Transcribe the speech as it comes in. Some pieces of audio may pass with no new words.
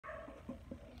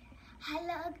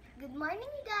Hello, good morning,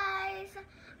 guys.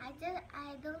 I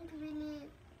don't really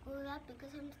go up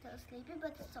because I'm still sleepy,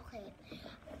 but it's okay.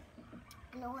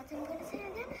 You know what I'm gonna say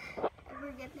again? I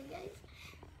forget me, guys.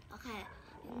 Okay.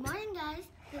 Good morning, guys.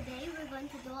 Today we're going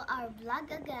to do our vlog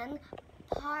again,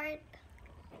 part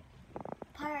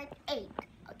 8.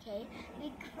 Okay.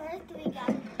 First we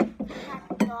got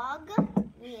hot dog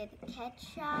with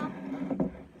ketchup.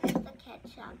 The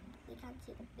ketchup. You can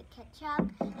see the ketchup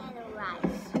and the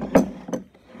rice.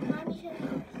 Mommy, show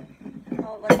you.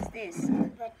 Oh, what is this?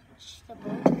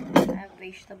 Vegetables. I have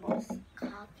vegetables.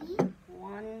 Coffee.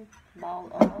 1 bowl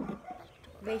of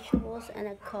vegetables and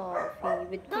a coffee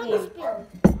with Don't cream. spill.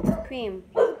 Cream.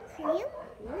 Cream?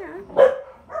 Yeah.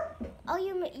 Oh,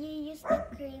 you use the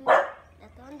cream.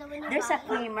 That one, the one you There's buy? a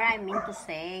creamer, I mean to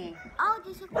say. Oh,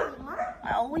 there's a creamer?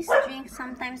 I always drink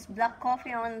sometimes black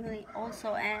coffee only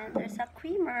also, and there's a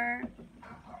creamer.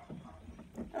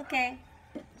 Okay.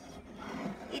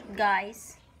 Eat,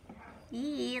 guys.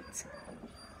 Eat.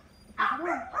 Come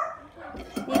on.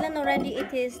 Nilan already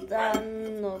ate his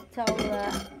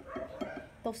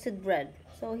toasted bread.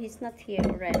 So he's not here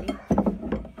already.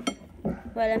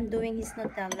 While I'm doing his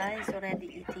Nutella, he's already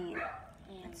eating it.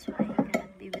 That's why he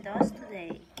cannot be with us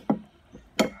today.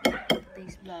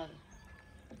 Today's vlog.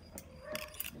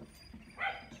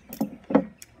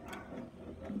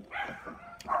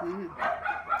 You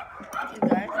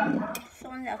guys, it's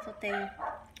only a sauteing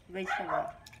vegetable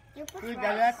You put with a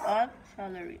rice. lot of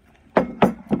celery. No,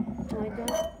 I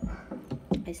don't.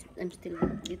 I'm still a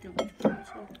little bit full,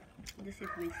 so this is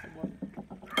vegetable.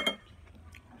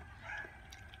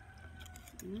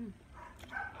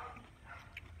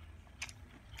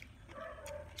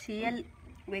 See, I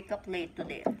wake up late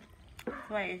today. That's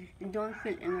why you don't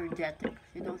feel energetic.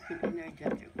 You don't feel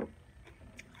energetic.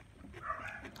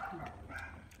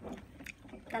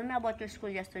 Tell me about your school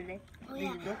yesterday. Oh, Did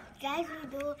yeah. you do? Guys, we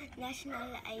do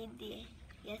national ID.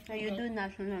 Yes, So you do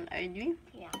national ID?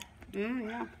 Yeah.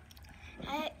 Yeah.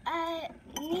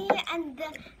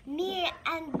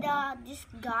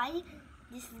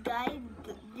 This guy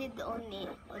did only.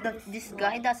 This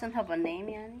guy doesn't have a name,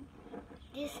 Yani.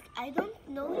 I don't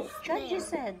know his Chad, name. you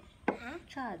said. Huh?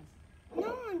 Chad.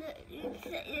 No,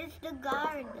 it's the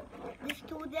guard. The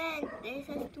student. There's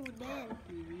a student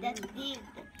that did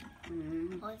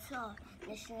also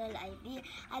national ID.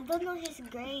 I don't know his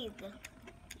grade,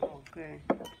 Okay.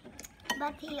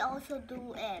 but he also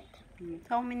do it.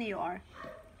 How many you are?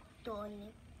 To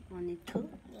only. Only 2?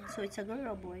 Yeah. So it's a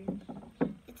girl or boy?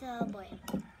 It's a boy.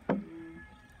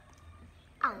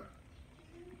 Ow.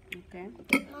 Okay.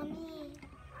 Mommy,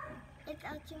 it's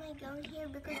out to my gown here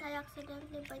because I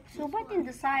accidentally bite So this what one. in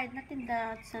the side, not in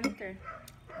the center?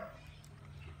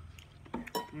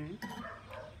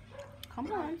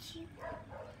 Come on. Ouchie.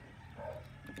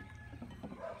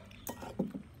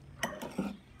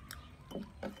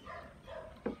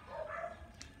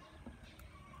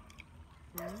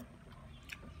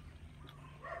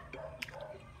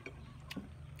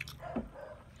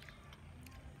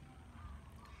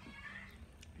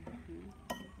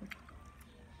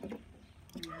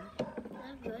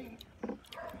 Not good.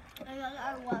 I got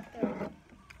our water.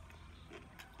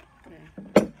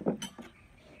 Okay.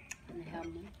 And have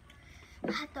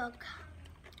more. Hot dog.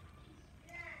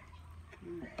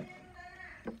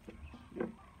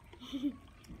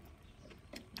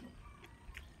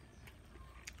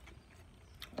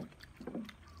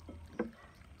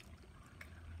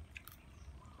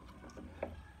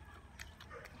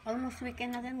 Almost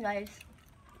weekend na din, guys.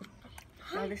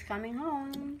 God is coming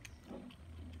home.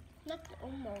 Not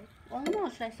almost.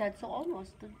 Almost, I said. So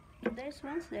almost. Today is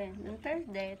Wednesday. Then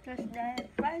Thursday. Thursday,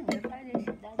 Friday. Friday is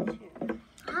Dad's here.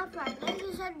 Friday. You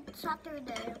said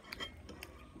Saturday.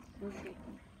 We'll see.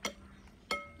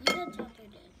 You said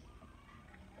Saturday.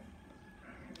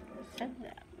 I said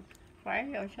that.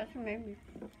 Friday or Saturday maybe.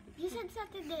 You said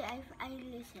Saturday. I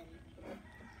listened.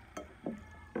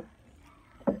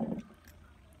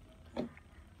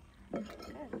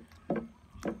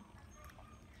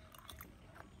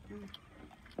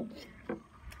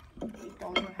 Eat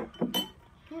all your hot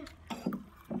dog.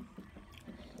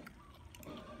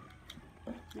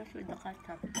 That's with the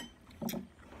ketchup.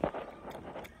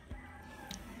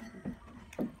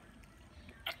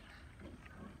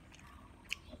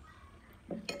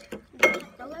 The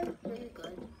hot dog is really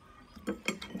good.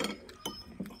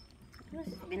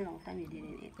 It's been a long time you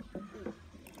didn't eat.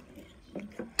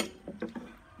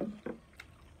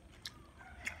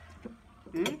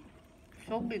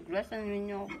 So big rest, and when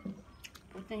you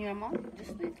put in your mouth,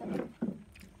 just little.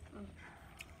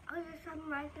 Oh, there's some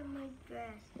rice in my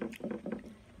dress.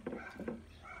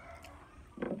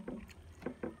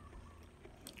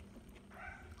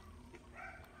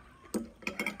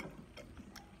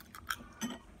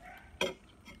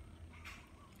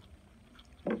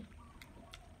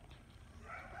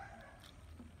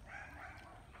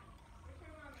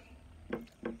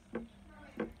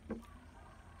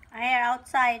 Here,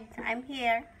 outside. I'm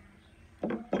here.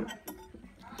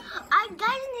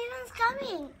 Guys, Nathan's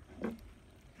coming.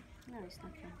 No, it's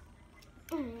not here.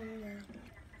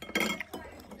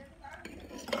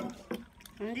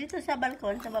 Nandito sa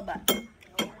balkon, sa baba.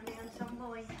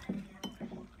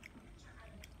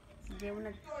 Hindi mo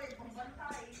nag...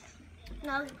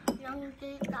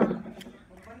 Nagkita.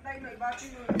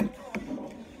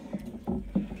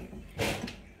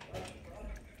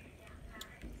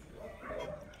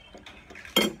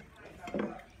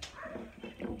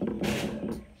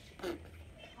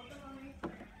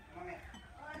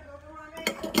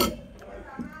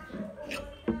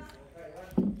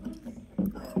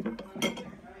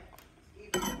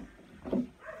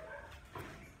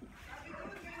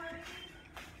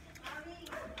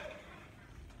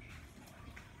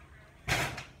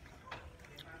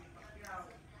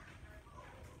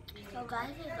 So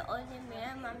guys, it's only me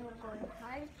and mommy going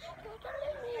hard. It's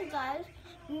only me guys.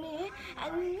 Me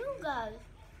and you guys.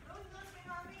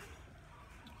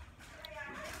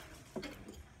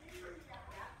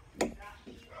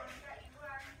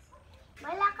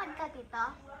 May lakad ka, tito?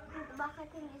 Bakit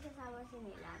hindi sasama si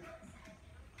Nilan?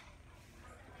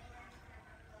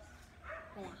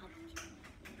 May lakad.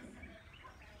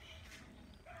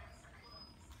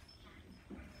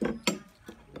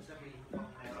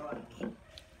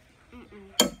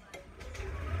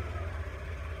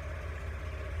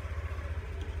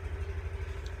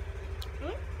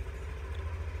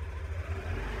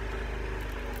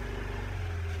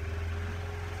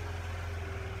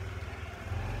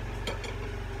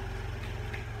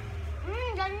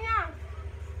 Ganyan.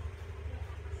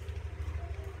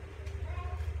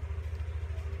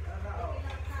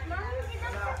 Mami, hindi na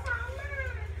kasama.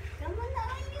 Kamu na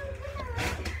ayun ko na.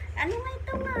 Ano nga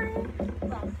ito nga eh?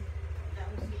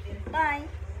 Bye.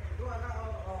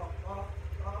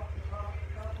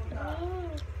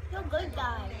 You're good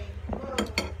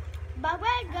guys.